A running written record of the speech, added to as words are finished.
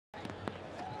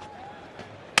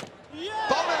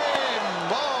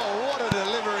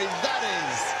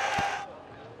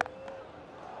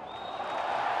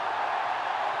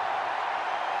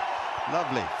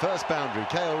Lovely. First boundary.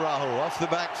 KL Rahul off the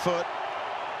back foot.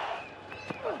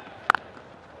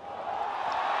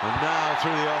 And now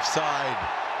through the offside.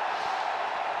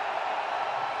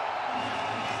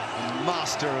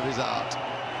 Master of his art.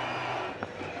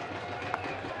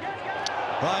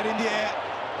 Right in the air.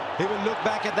 He will look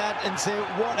back at that and say,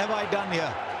 what have I done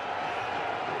here?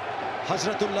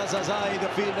 Hasratullah Zazai, the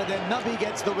fielder, then Nabi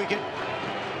gets the wicket.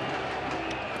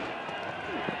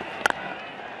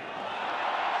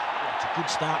 It's a good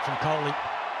start from Kohli.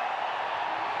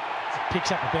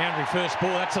 Picks up a boundary first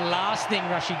ball. That's the last thing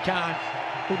Rashid Khan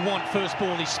would want first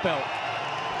ball this spell.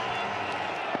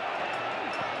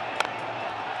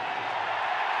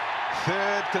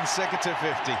 Third consecutive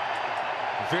 50.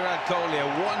 Virat Kohli,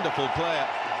 a wonderful player.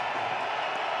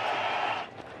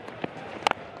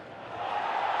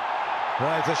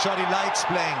 Right, it's a shot he likes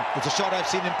playing. It's a shot I've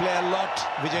seen him play a lot,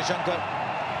 Vijay Shankar.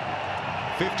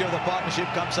 50 of the partnership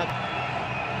comes up.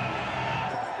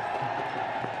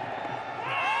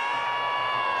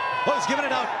 Oh, he's given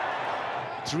it out.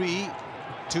 3,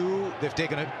 2, they've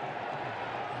taken it.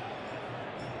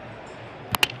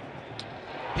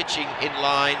 Pitching in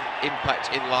line,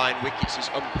 impact in line, wickets is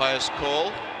umpire's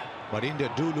call. But India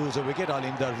do lose a wicket.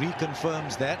 Alinda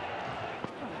reconfirms that.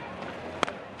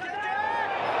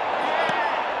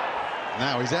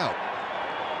 Now he's out.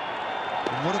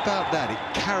 And what about that? It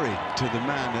carried to the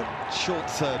man at short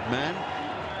third man.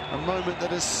 A moment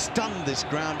that has stunned this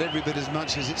ground every bit as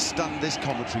much as it stunned this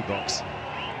commentary box.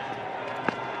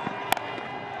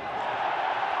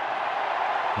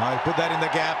 I'll put that in the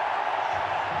gap.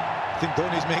 I think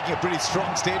Dhoni's making a pretty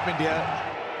strong statement here.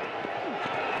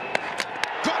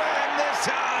 Got him this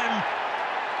time!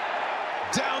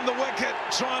 Down the wicket,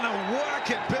 trying to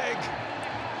work it big.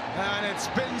 And it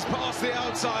spins past the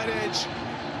outside edge.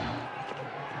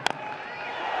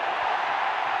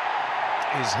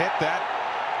 He's hit that.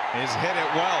 He's hit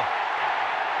it well.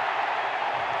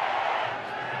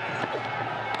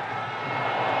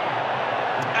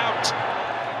 Out.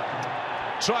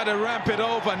 Try to ramp it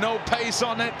over. No pace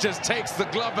on it. Just takes the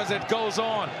glove as it goes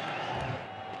on.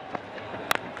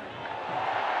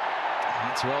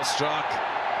 It's well struck.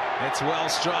 It's well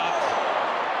struck.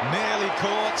 Nearly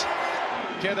caught.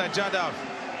 Kedar Jadhav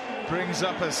brings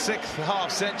up a 6th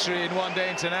half-century in one-day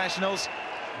internationals.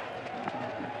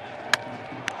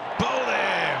 Bowled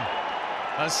him!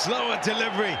 A slower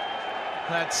delivery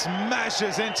that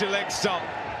smashes into leg stump.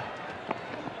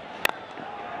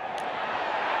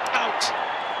 Out!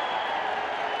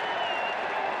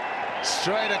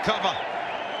 Straight a cover.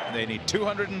 They need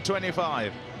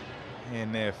 225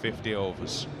 in their 50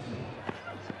 overs.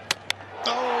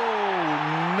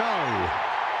 Oh, no!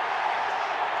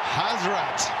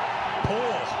 Hazrat.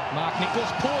 Poor Mark Nichols,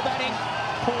 poor batting,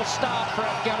 poor start for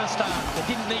Afghanistan.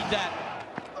 They didn't need that.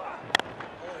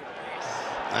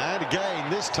 And again,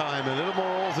 this time a little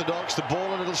more orthodox. The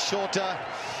ball a little shorter.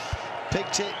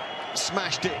 Picked it,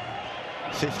 smashed it.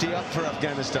 50 up for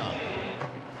Afghanistan.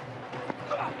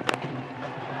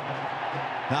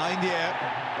 Now in the air.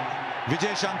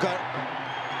 Vijay Shankar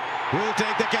will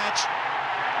take the catch.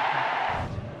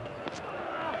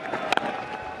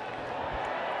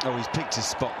 Oh, he's picked his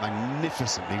spot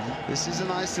magnificently. This is a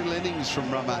nice little innings from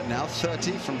Ramat now.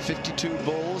 30 from 52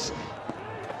 balls.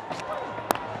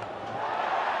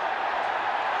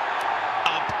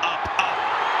 Up, up, up,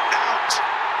 out!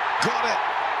 Got it!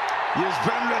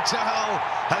 Yuzvendra Chahal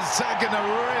has taken a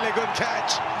really good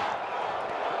catch.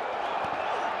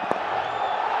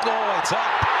 Oh, it's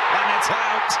up and it's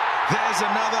out. There's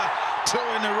another 2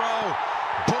 in a row.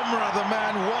 Bumrah, the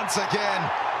man, once again.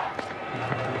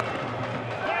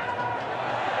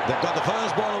 They've got the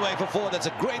first ball away for 4. That's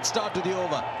a great start to the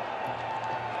over.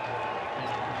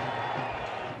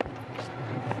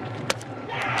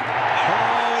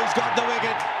 Oh, he's got the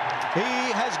wicket.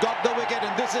 He has got the wicket,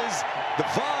 and this is the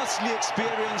vastly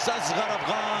experienced Asghar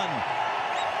Afghan.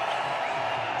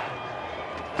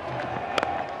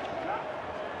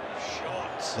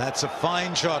 Shot. That's a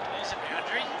fine shot.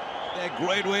 A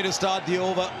great way to start the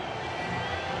over.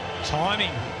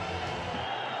 Timing.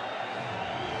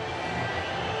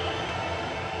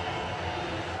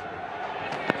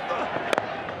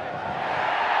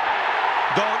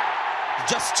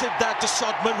 Just chip that to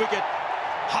short mid-wicket.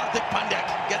 Hardik Pandya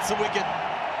gets the wicket.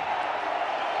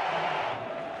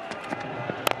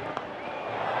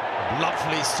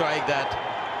 Lovely strike that.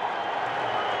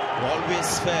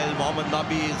 Always felt Mohammad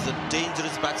Nabi is a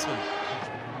dangerous batsman.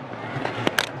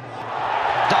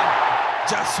 Done.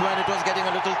 Just when it was getting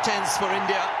a little tense for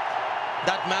India,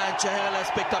 that man Chahal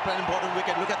has picked up an important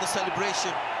wicket. Look at the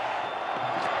celebration.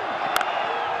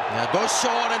 Yeah, goes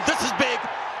short, and this is big.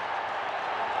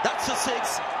 That's a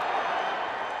 6.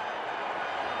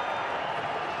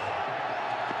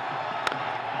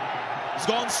 It's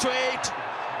gone straight.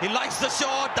 He likes the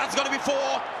shot. That's going to be 4.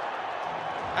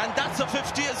 And that's a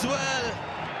 50 as well.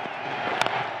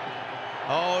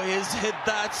 Oh, he's hit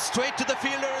that straight to the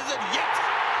fielder, is it? Yes!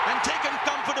 And taken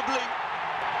comfortably.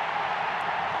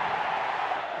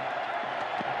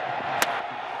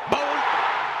 Bowl.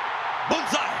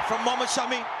 Bullseye from Mohammad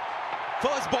Shami.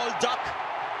 First ball duck.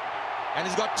 And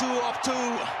he's got 2 of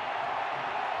 2.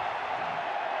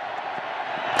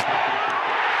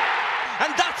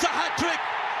 And that's a hat-trick.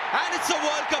 And it's a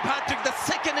World Cup hat-trick, the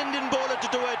second Indian bowler to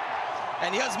do it.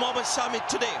 And here's Mohammad Shami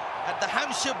today at the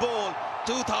Hampshire Bowl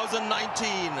 2019.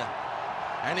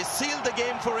 And he sealed the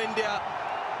game for India.